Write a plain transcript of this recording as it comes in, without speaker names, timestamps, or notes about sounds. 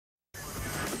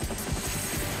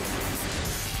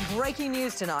Breaking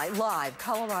news tonight, live,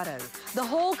 Colorado. The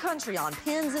whole country on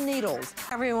pins and needles.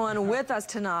 Everyone with us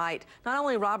tonight, not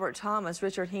only Robert Thomas,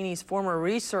 Richard Heaney's former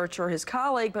researcher, his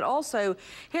colleague, but also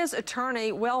his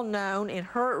attorney, well known in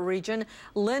her region,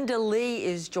 LindaLeeT,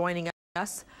 is joining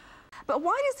us. But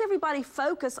why does everybody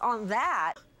focus on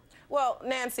that? Well,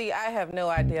 Nancy, I have no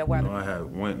idea why. I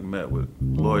had went and met with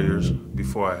lawyers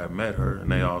before I had met her, and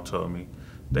they all told me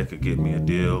they could get me a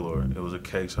deal or it was a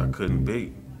case I couldn't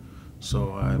beat.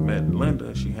 So I met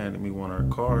Linda. She handed me one of her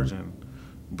cards, and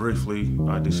briefly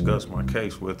I discussed my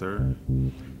case with her.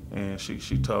 And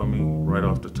she told me right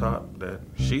off the top that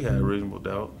she had reasonable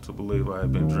doubt to believe I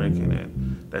had been drinking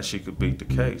and that she could beat the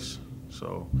case.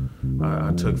 So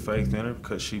I took faith in her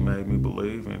because she made me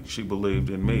believe, and she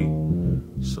believed in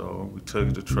me. So we took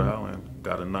it to trial and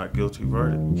got a not guilty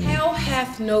verdict. Hell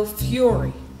hath no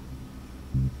fury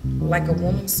like a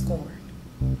woman scorned,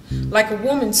 like a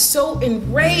woman so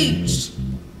enraged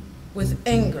with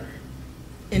anger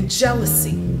and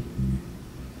jealousy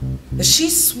that she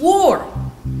swore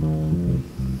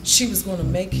she was going to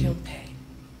make him pay.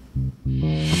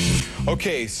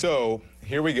 Okay, so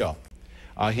here we go.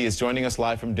 He is joining us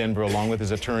live from Denver along with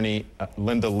his attorney,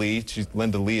 LindaLeeT.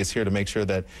 LindaLeeT is here to make sure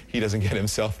that he doesn't get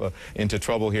himself into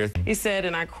trouble here. He said,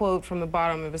 and I quote from the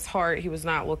bottom of his heart, he was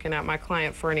not looking at my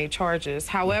client for any charges.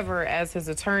 However, as his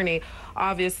attorney,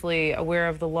 obviously aware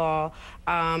of the law,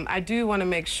 I do want to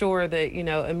make sure that, you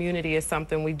know, immunity is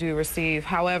something we do receive.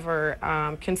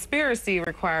 However, conspiracy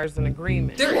requires an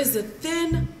agreement. There is a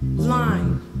thin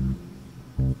line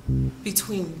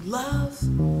between love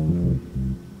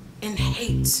and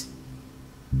hate.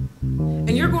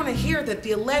 And you're going to hear that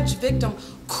the alleged victim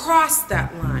crossed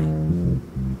that line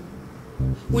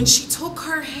when she took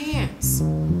her hands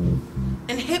and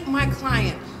hit my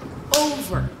client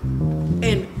over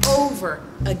and over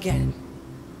again.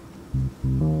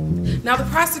 Now, the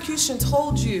prosecution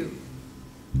told you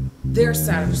their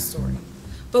side of the story,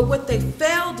 but what they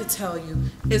failed to tell you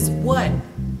is what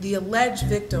the alleged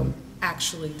victim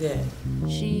actually did.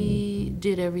 She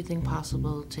did everything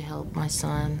possible to help my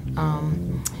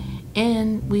son,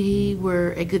 and we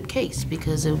were a good case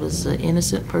because it was an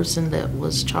innocent person that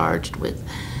was charged with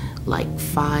like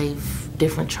 5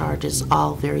 different charges,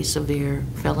 all very severe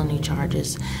felony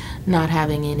charges, not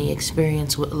having any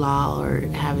experience with law or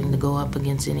having to go up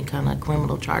against any kind of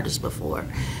criminal charges before.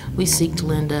 We seeked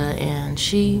Linda, and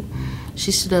she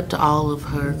stood up to all of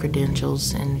her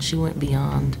credentials, and she went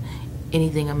beyond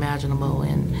anything imaginable,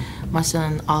 and my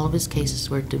son, all of his cases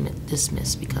were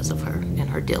dismissed because of her and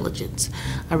her diligence.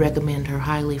 I recommend her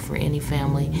highly for any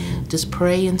family. Just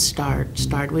pray and start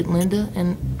with Linda,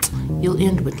 and you'll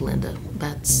end with Linda.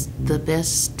 That's the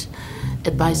best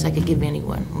advice I could give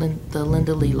anyone. The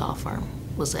LindaLeeT law firm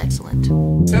was excellent.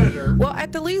 Senator. Well,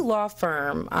 at the LeeT law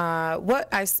firm, what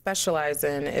I specialize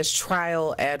in is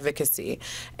trial advocacy,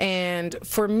 and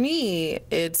for me,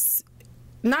 it's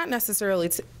not necessarily,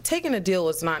 taking a deal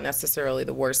is not necessarily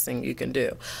the worst thing you can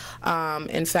do.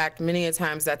 In fact, many a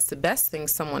times that's the best thing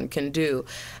someone can do.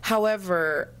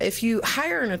 However, if you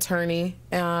hire an attorney,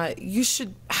 you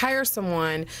should hire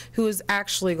someone who is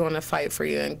actually going to fight for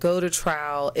you and go to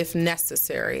trial if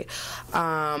necessary.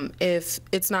 If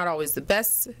it's not always the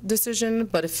best decision,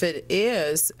 but if it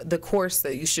is the course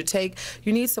that you should take,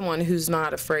 you need someone who's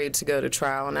not afraid to go to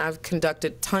trial. And I've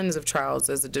conducted tons of trials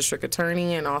as a district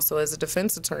attorney and also as a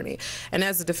defense attorney. And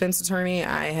as a defense attorney,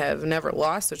 I have never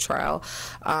lost a trial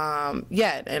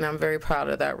yet, and I'm very proud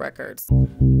of that record.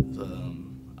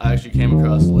 I actually came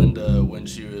across Linda when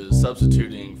she was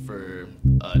substituting for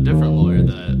a different lawyer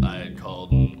that I had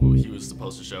called, and he was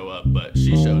supposed to show up, but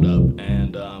she showed up,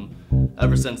 and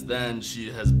ever since then she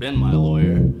has been my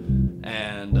lawyer.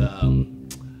 And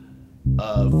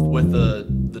with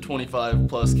the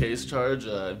 25+ case charge,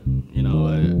 you know,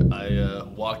 I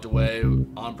walked away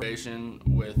on probation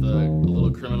with a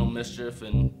little criminal mischief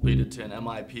and pleaded to an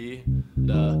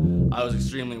MIP. I was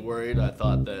extremely worried. I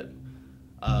thought that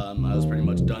I was pretty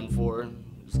much done for.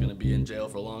 I was going to be in jail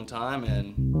for a long time,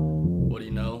 and what do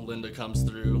you know, Linda comes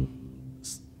through,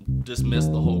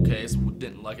 dismissed the whole case,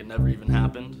 didn't like it never even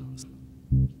happened.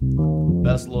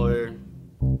 Best lawyer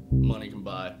money can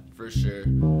buy, for sure.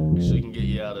 She can get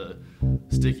you out of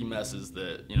sticky messes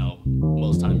that, you know,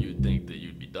 most time you would think that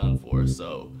you'd be done for.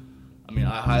 So, I mean,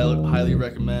 I highly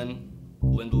recommend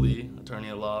LindaLeeT, attorney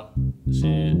at law. She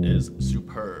is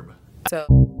superb. So